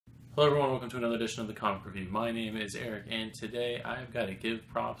Hello everyone, welcome to another edition of the Comic Review. My name is Eric, and today I've got to give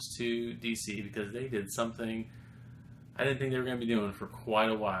props to DC because they did something I didn't think they were going to be doing for quite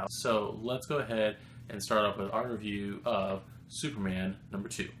a while. So let's go ahead and start off with our review of Superman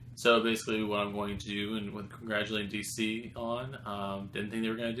 #2. So basically what I'm going to do, and with congratulating DC on, didn't think they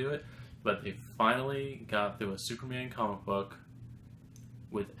were going to do it, but they finally got through a Superman comic book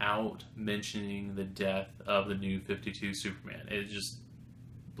without mentioning the death of the New 52 Superman. It just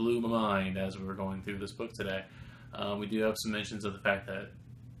blew my mind as we were going through this book today. We do have some mentions of the fact that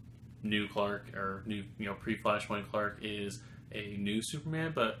new Clark, or new, pre-Flashpoint Clark is a new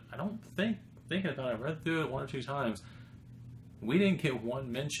Superman, but I don't thinking about it, I read through it one or two times, we didn't get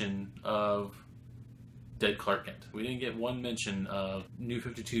one mention of dead Clark Kent. We didn't get one mention of New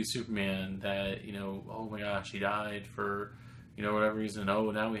 52 Superman that, oh my gosh, he died for, whatever reason.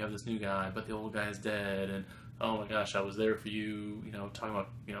 Oh, now we have this new guy, but the old guy's dead, and oh my gosh, I was there for you, talking about,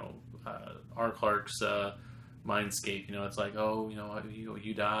 our Clark's mindscape, it's like, oh,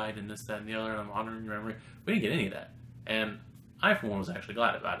 you died and this, that, and the other, and I'm honoring your memory. We didn't get any of that. And I, for one, was actually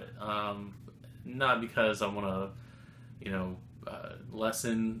glad about it. Not because I want to,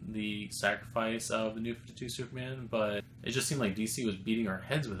 lessen the sacrifice of the New 52 Superman, but it just seemed like DC was beating our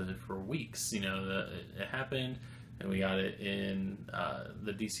heads with it for weeks. It happened, and we got it in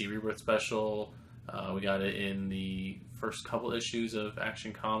the DC Rebirth special. We got it in the first couple issues of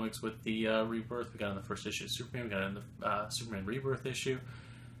Action Comics with the Rebirth. We got it in the first issue of Superman. We got it in the Superman Rebirth issue.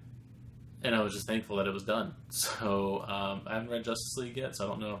 And I was just thankful that it was done. So I haven't read Justice League yet, so I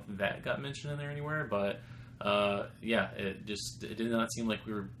don't know if that got mentioned in there anywhere. But yeah, it did not seem like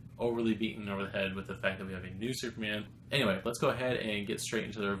we were overly beaten over the head with the fact that we have a new Superman. Anyway, let's go ahead and get straight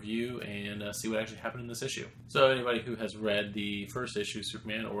into the review and see what actually happened in this issue. So anybody who has read the first issue of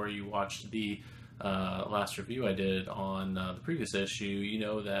Superman, or you watched the last review I did on the previous issue, you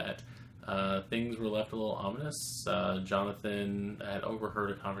know that things were left a little ominous. Jonathan had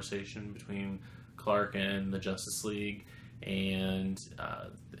overheard a conversation between Clark and the Justice League, and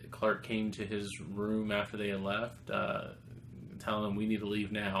Clark came to his room after they had left, telling him, we need to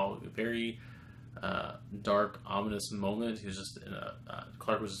leave now. A very dark, ominous moment. He was just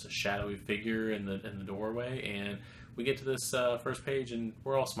Clark was just a shadowy figure in the doorway, and we get to this first page and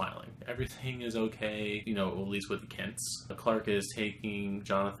we're all smiling. Everything is okay, at least with the Kents. Clark is taking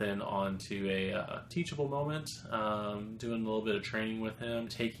Jonathan onto a teachable moment, doing a little bit of training with him,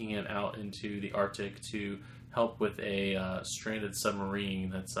 taking him out into the Arctic to help with a stranded submarine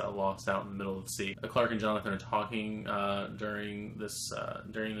that's lost out in the middle of the sea. Clark and Jonathan are talking during this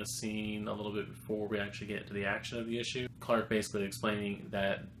scene a little bit before we actually get into the action of the issue. Clark basically explaining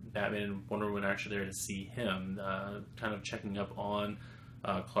that Batman and Wonder Woman are actually there to see him, kind of checking up on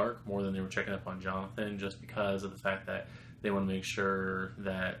Clark more than they were checking up on Jonathan, just because of the fact that they want to make sure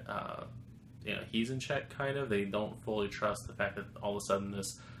that he's in check, kind of. They don't fully trust the fact that all of a sudden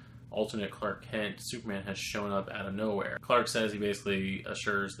this alternate Clark Kent, Superman, has shown up out of nowhere. Clark says he basically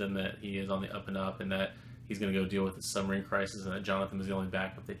assures them that he is on the up and up, and that he's going to go deal with the submarine crisis, and that Jonathan is the only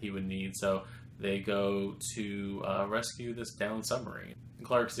backup that he would need. So they go to rescue this downed submarine.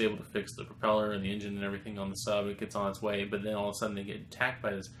 Clark is able to fix the propeller and the engine and everything on the sub. It gets on its way, but then all of a sudden they get attacked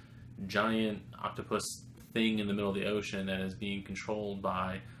by this giant octopus thing in the middle of the ocean that is being controlled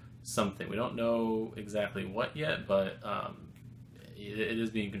by something. We don't know exactly what yet, but it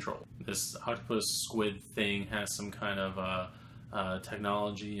is being controlled. This octopus squid thing has some kind of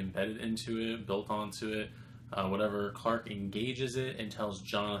technology embedded into it, built onto it, whatever. Clark engages it and tells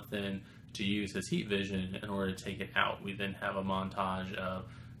Jonathan to use his heat vision in order to take it out. We then have a montage of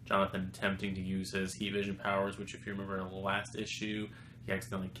Jonathan attempting to use his heat vision powers, which, if you remember in the last issue, he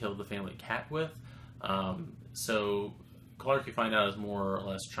accidentally killed the family cat with. So Clark, you find out, is more or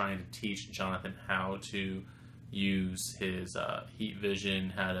less trying to teach Jonathan how to use his heat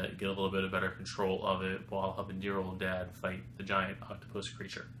vision, how to get a little bit of better control of it while helping dear old dad fight the giant octopus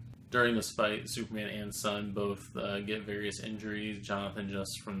creature. During this fight, Superman and Son both get various injuries. Jonathan,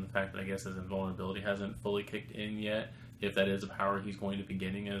 just from the fact that I guess his invulnerability hasn't fully kicked in yet, if that is a power he's going to be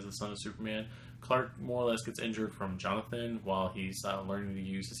getting as the son of Superman. Clark more or less gets injured from Jonathan while he's learning to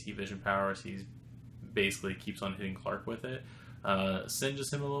use his heat vision powers. He basically keeps on hitting Clark with it.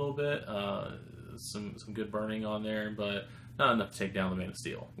 Singes him a little bit. Some good burning on there, but not enough to take down the Man of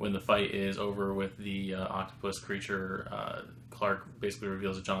Steel. When the fight is over with the octopus creature, Clark basically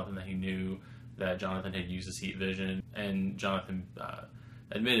reveals to Jonathan that he knew that Jonathan had used his heat vision, and Jonathan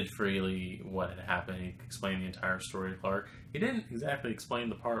admitted freely what had happened. He explained the entire story to Clark. He didn't exactly explain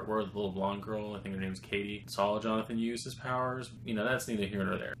the part where the little blonde girl, I think her name's Katie, saw Jonathan use his powers. That's neither here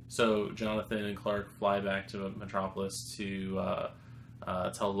nor there. So Jonathan and Clark fly back to Metropolis to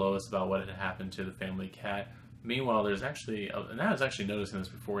tell Lois about what had happened to the family cat. Meanwhile, there's actually, and I was actually noticing this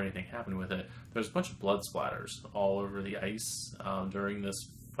before anything happened with it, there's a bunch of blood splatters all over the ice during this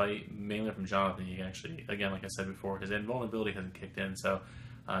fight, mainly from Jonathan. He actually, again, like I said before, his invulnerability hasn't kicked in, so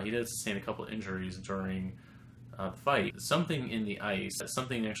he did sustain a couple injuries during the fight. Something in the ice,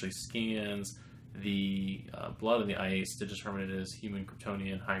 something actually scans the blood in the ice to determine it is human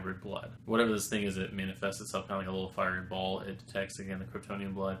Kryptonian hybrid blood. Whatever this thing is, it manifests itself kind of like a little fiery ball. It detects again the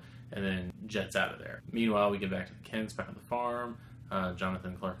Kryptonian blood and then jets out of there. Meanwhile, we get back to the Kents back on the farm.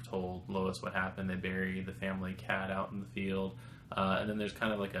 Jonathan and Clark told Lois what happened. They bury the family cat out in the field. And then there's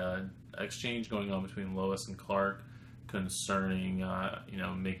kind of like a exchange going on between Lois and Clark concerning,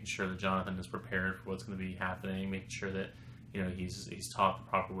 making sure that Jonathan is prepared for what's going to be happening, making sure that he's taught the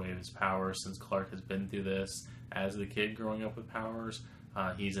proper way of his powers. Since Clark has been through this as the kid growing up with powers,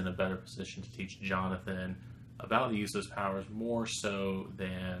 he's in a better position to teach Jonathan about the use of his powers more so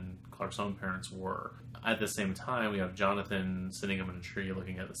than Clark's own parents were. At the same time, we have Jonathan sitting up in a tree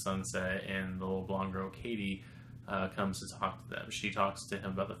looking at the sunset, and the little blonde girl, Katie, comes to talk to them. She talks to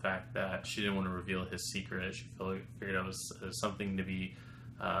him about the fact that she didn't want to reveal his secret. She figured it was something to be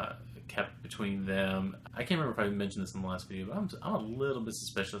kept between them. I can't remember if I mentioned this in the last video, but I'm a little bit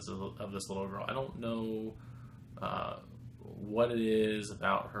suspicious of this little girl. I don't know what it is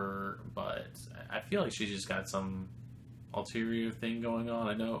about her, but I feel like she's just got some ulterior thing going on.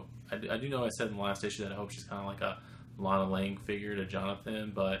 I do know I said in the last issue that I hope she's kind of like a Lana Lang figure to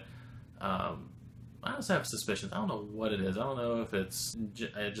Jonathan, but I also have suspicions. I don't know what it is. I don't know if it's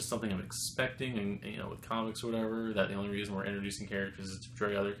just something I'm expecting, and with comics or whatever, that the only reason we're introducing characters is to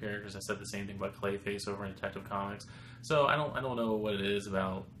portray other characters. I said the same thing about Clayface over in Detective Comics. So I don't know what it is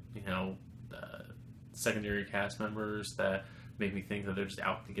about secondary cast members that make me think that they're just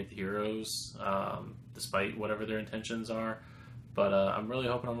out to get the heroes, despite whatever their intentions are. But I'm really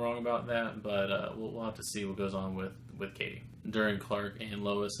hoping I'm wrong about that. But we'll have to see what goes on with Katie. During Clark and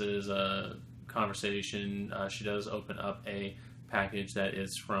Lois's conversation, she does open up a package that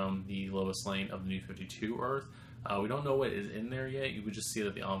is from the Lois Lane of the New 52 Earth. We don't know what is in there yet. You would just see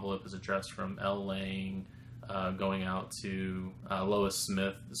that the envelope is addressed from L. Lang going out to Lois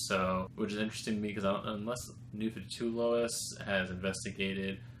Smith, which is interesting to me because unless New 52 Lois has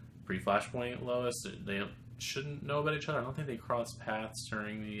investigated pre-Flashpoint Lois, they shouldn't know about each other. I don't think they crossed paths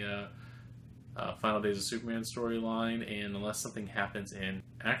during the Final Days of Superman storyline, and unless something happens in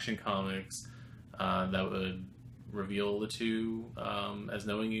Action Comics that would reveal the two as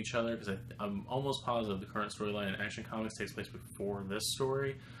knowing each other, because I'm almost positive the current storyline in Action Comics takes place before this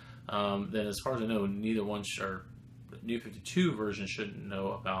story. Then as far as I know, neither one or New 52 version shouldn't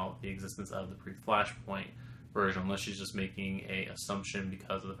know about the existence of the pre-Flashpoint version, unless she's just making a assumption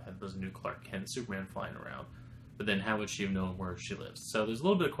because of the fact that there's a new Clark Kent Superman flying around. But then how would she have known where she lives? So there's a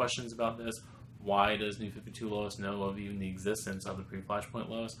little bit of questions about this. Why does New 52 Lois know of even the existence of the pre-Flashpoint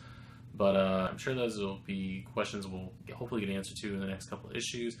Lois? But I'm sure those will be questions we'll hopefully get answered to in the next couple of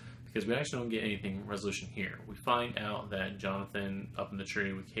issues, because we actually don't get anything resolution here. We find out that Jonathan, up in the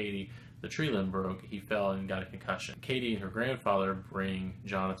tree with Katie, the tree limb broke, he fell and got a concussion. Katie and her grandfather bring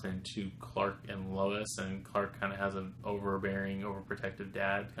Jonathan to Clark and Lois, and Clark kind of has an overbearing, overprotective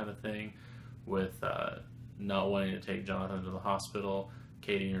dad kind of thing with not wanting to take Jonathan to the hospital.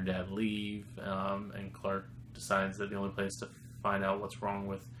 Katie and her dad leave, and Clark decides that the only place to find out what's wrong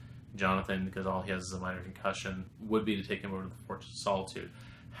with Jonathan, because all he has is a minor concussion, would be to take him over to the Fortress of Solitude.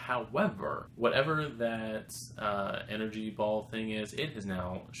 However, whatever that energy ball thing is, it has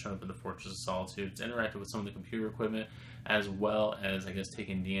now shown up in the Fortress of Solitude. It's interacted with some of the computer equipment, as well as, I guess,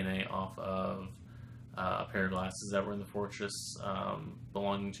 taking DNA off of a pair of glasses that were in the Fortress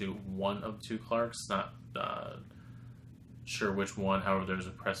belonging to one of two Clarks. Not sure which one. However, there's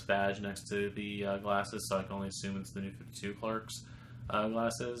a press badge next to the glasses, so I can only assume it's the New 52 Clarks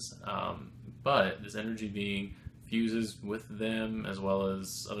glasses. But this energy being fuses with them, as well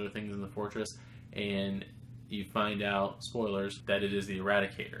as other things in the fortress, and you find out, spoilers, that it is the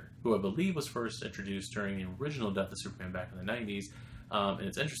Eradicator, who I believe was first introduced during the original Death of Superman back in the 90s. And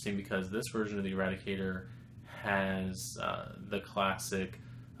it's interesting because this version of the Eradicator has the classic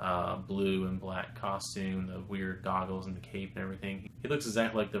blue and black costume, the weird goggles and the cape and everything. He looks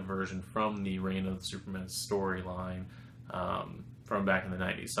exactly like the version from the Reign of the Superman storyline from back in the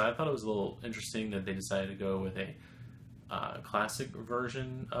 90s. So I thought it was a little interesting that they decided to go with a classic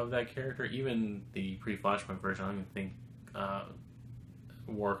version of that character. Even the pre-Flashpoint version, I don't even think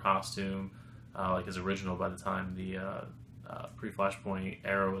wore a costume like his original by the time the pre-Flashpoint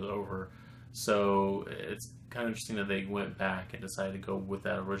era was over. So it's kind of interesting that they went back and decided to go with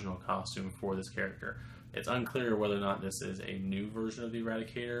that original costume for this character. It's unclear whether or not this is a new version of the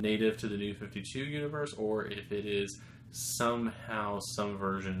Eradicator, native to the New 52 universe, or if it is somehow some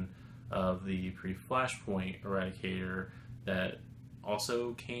version of the pre-Flashpoint Eradicator that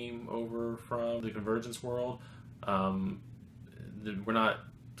also came over from the Convergence world. We're not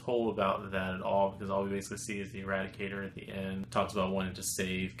told about that at all, because all we basically see is the Eradicator at the end. It talks about wanting to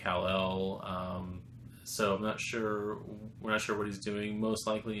save Kal-El. So I'm not sure. We're not sure what he's doing. Most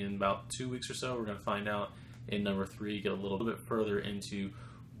likely in about 2 weeks or so, we're going to find out in number 3, get a little bit further into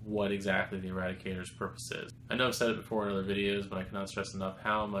what exactly the Eradicator's purpose is. I know I've said it before in other videos, but I cannot stress enough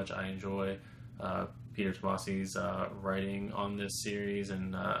how much I enjoy Peter Tomasi's writing on this series,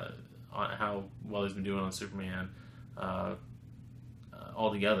 and on how well he's been doing on Superman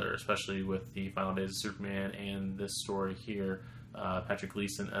altogether, especially with the Final Days of Superman and this story here. Patrick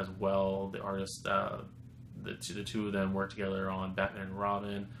Gleason as well, the artist. The two of them worked together on Batman and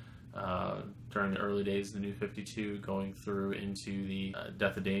Robin during the early days of the New 52, going through into the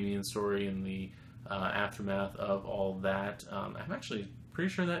Death of Damian story and the aftermath of all that. I'm actually pretty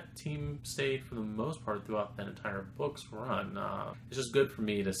sure that team stayed for the most part throughout that entire book's run. It's just good for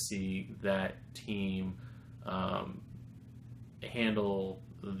me to see that team handle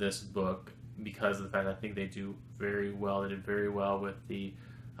this book, because of the fact I think they do very well. They did very well with the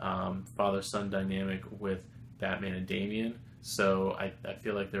father-son dynamic with Batman and Damian. So I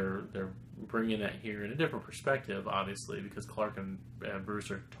feel like they're bringing that here in a different perspective, obviously, because Clark and Bruce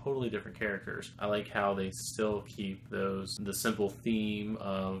are totally different characters. I like how they still keep the simple theme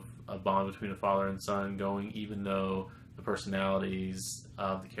of a bond between a father and son going, even though the personalities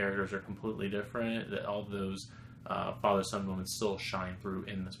of the characters are completely different. That all those father-son moments still shine through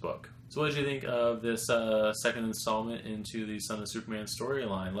in this book. So what did you think of this second installment into the Son of Superman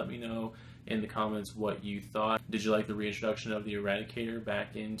storyline? Let me know in the comments what you thought. Did you like the reintroduction of the Eradicator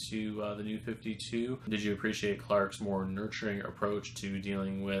back into the New 52? Did you appreciate Clark's more nurturing approach to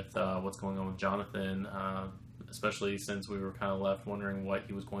dealing with what's going on with Jonathan, especially since we were kind of left wondering what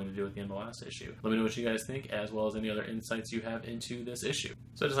he was going to do at the end of the last issue? Let me know what you guys think, as well as any other insights you have into this issue.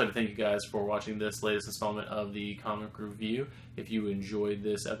 So I'd just like to thank you guys for watching this latest installment of the Comic Review. If you enjoyed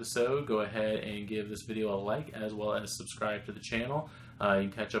this episode, go ahead and give this video a like, as well as subscribe to the channel. You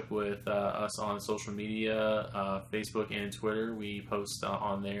can catch up with us on social media, Facebook and Twitter. We post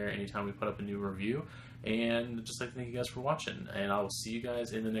on there anytime we put up a new review. And just like to thank you guys for watching, and I will see you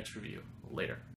guys in the next review. Later.